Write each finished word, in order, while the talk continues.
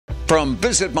From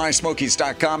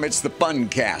visitmysmokies.com, it's the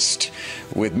Funcast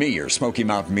with me, your Smoky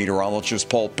Mountain meteorologist,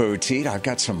 Paul Poteet. I've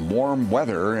got some warm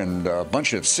weather and a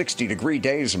bunch of 60-degree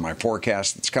days in my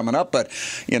forecast that's coming up, but,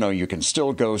 you can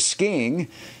still go skiing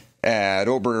at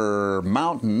Ober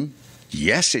Mountain.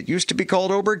 Yes, it used to be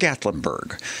called Ober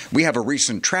Gatlinburg. We have a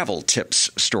recent travel tips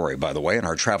story, by the way, in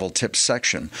our travel tips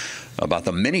section about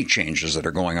the many changes that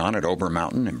are going on at Ober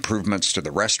Mountain, improvements to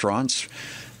the restaurants.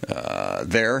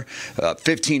 There,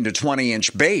 15 to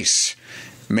 20-inch base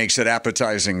makes it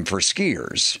appetizing for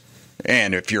skiers.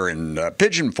 And if you're in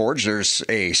Pigeon Forge, there's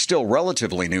a still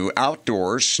relatively new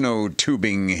outdoor snow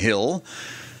tubing hill.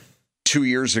 2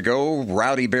 years ago,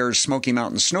 Rowdy Bear's Smoky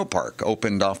Mountain Snow Park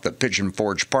opened off the Pigeon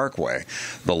Forge Parkway.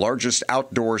 The largest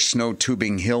outdoor snow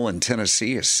tubing hill in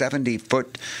Tennessee, a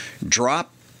 70-foot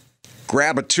drop.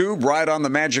 Grab a tube, ride on the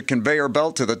magic conveyor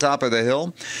belt to the top of the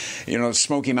hill.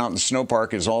 Smoky Mountain Snow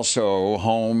Park is also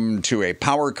home to a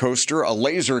power coaster, a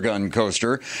laser gun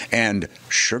coaster, and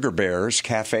Sugar Bear's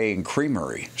Cafe and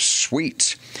Creamery.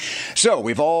 Sweet. So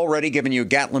we've already given you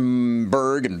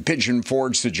Gatlinburg and Pigeon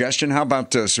Forge suggestion. How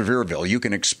about Sevierville? You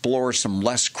can explore some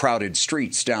less crowded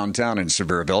streets downtown in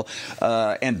Sevierville.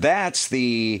 And that's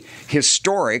the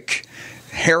historic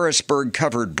Harrisburg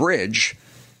Covered Bridge.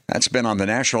 That's been on the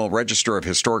National Register of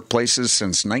Historic Places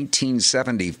since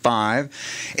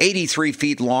 1975. 83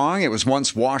 feet long. It was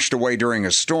once washed away during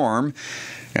a storm,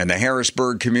 and the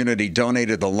Harrisburg community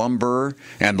donated the lumber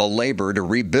and the labor to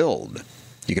rebuild.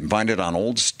 You can find it on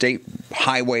Old State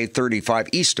Highway 35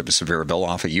 east of Sevierville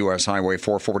off of U.S. Highway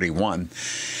 441.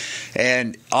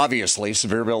 And obviously,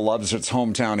 Sevierville loves its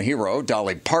hometown hero,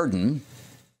 Dolly Parton.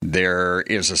 There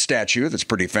is a statue that's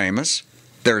pretty famous.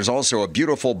 There's also a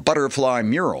beautiful butterfly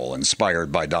mural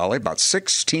inspired by Dolly, about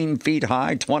 16 feet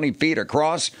high, 20 feet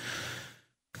across.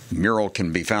 The mural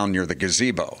can be found near the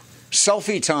gazebo.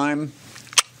 Selfie time.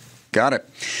 Got it.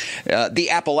 The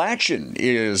Appalachian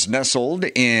is nestled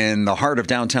in the heart of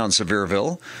downtown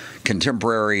Sevierville.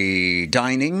 Contemporary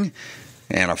dining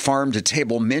and a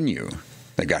farm-to-table menu.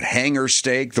 They got hanger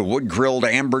steak, the wood-grilled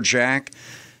amberjack.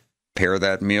 Pair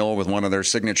that meal with one of their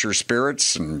signature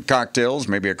spirits and cocktails,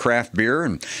 maybe a craft beer.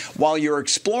 And while you're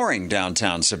exploring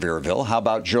downtown Sevierville, how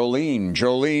about Jolene's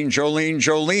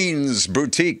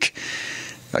Boutique?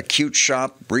 A cute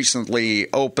shop recently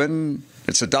opened.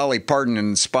 It's a Dolly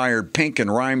Parton-inspired pink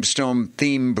and rhinestone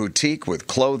theme boutique with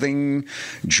clothing,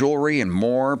 jewelry, and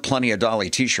more. Plenty of Dolly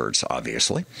T-shirts,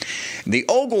 obviously. The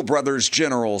Ogle Brothers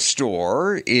General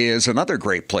Store is another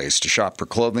great place to shop for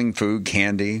clothing, food,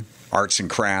 candy, arts and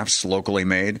crafts, locally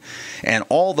made. And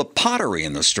all the pottery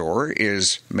in the store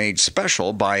is made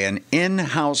special by an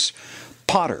in-house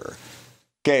potter.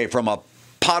 Okay, from a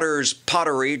potter's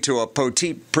pottery to a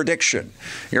Poteet prediction.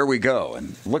 Here we go.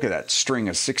 And look at that string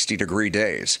of 60-degree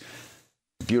days.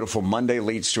 Beautiful Monday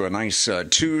leads to a nice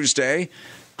Tuesday.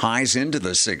 Highs into the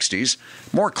 60s.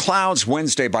 More clouds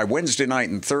Wednesday. By Wednesday night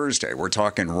and Thursday, we're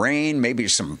talking rain, maybe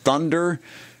some thunder.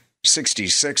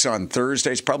 66 on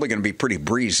Thursday. It's probably going to be pretty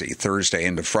breezy Thursday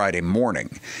into Friday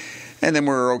morning. And then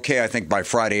we're okay, I think, by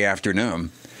Friday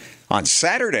afternoon. On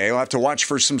Saturday, we'll have to watch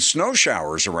for some snow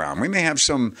showers around. We may have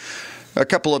a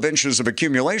couple of inches of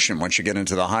accumulation once you get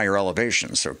into the higher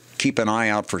elevations. So keep an eye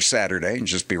out for Saturday and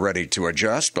just be ready to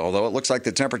adjust, although it looks like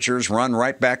the temperatures run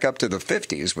right back up to the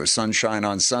 50s with sunshine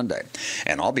on Sunday.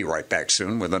 And I'll be right back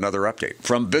soon with another update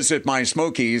from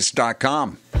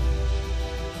visitmysmokies.com.